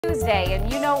Tuesday,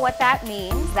 and you know what that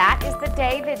means. That is the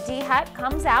day that DHET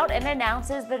comes out and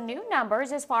announces the new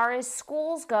numbers as far as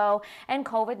schools go and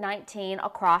COVID-19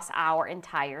 across our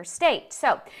entire state.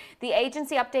 So the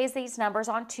agency updates these numbers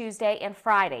on Tuesday and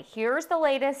Friday. Here's the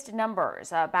latest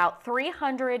numbers. About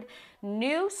 300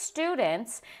 new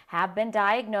students have been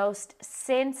diagnosed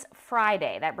since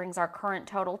Friday. That brings our current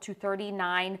total to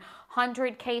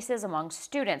 3,900 cases among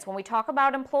students. When we talk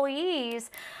about employees,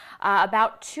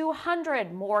 about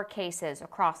 200 more cases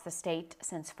across the state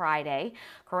since Friday.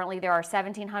 Currently, there are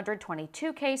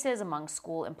 1,722 cases among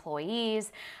school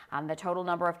employees. The total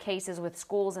number of cases with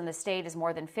schools in the state is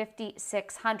more than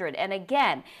 5,600. And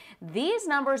again, these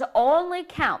numbers only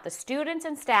count the students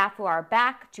and staff who are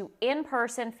back to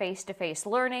in-person, face-to-face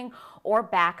learning or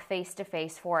back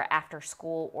face-to-face for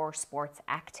after-school or sports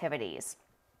activities.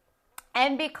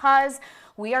 And because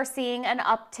we are seeing an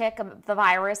uptick of the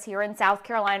virus here in South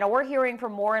Carolina, we're hearing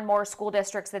from more and more school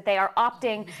districts that they are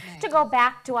opting to go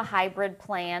back to a hybrid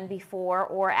plan before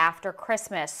or after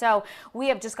Christmas. So we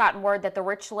have just gotten word that the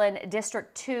Richland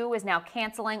District 2 is now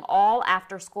canceling all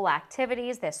after-school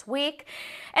activities this week.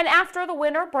 And after the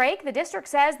winter break, the district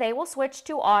says they will switch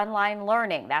to online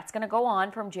learning. That's going to go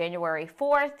on from January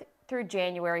 4th through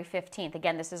January 15th.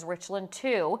 Again, this is Richland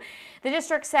 2. The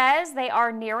district says they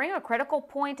are nearing a critical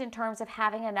point in terms of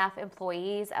having enough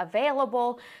employees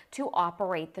available to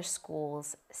operate the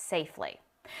schools safely.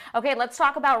 Okay, let's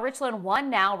talk about Richland 1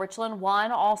 now. Richland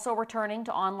 1 also returning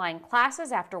to online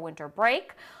classes after winter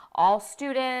break. All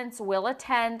students will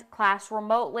attend class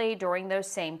remotely during those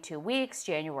same 2 weeks,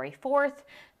 January 4th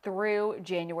through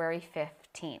January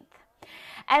 15th.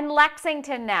 And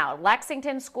Lexington now.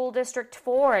 Lexington School District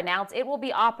 4 announced it will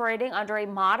be operating under a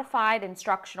modified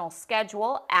instructional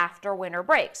schedule after winter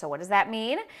break. So what does that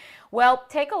mean? Well,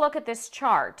 take a look at this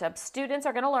chart. Students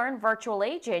are going to learn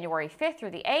virtually January 5th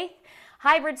through the 8th.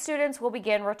 Hybrid students will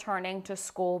begin returning to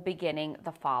school beginning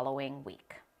the following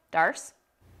week. Darce?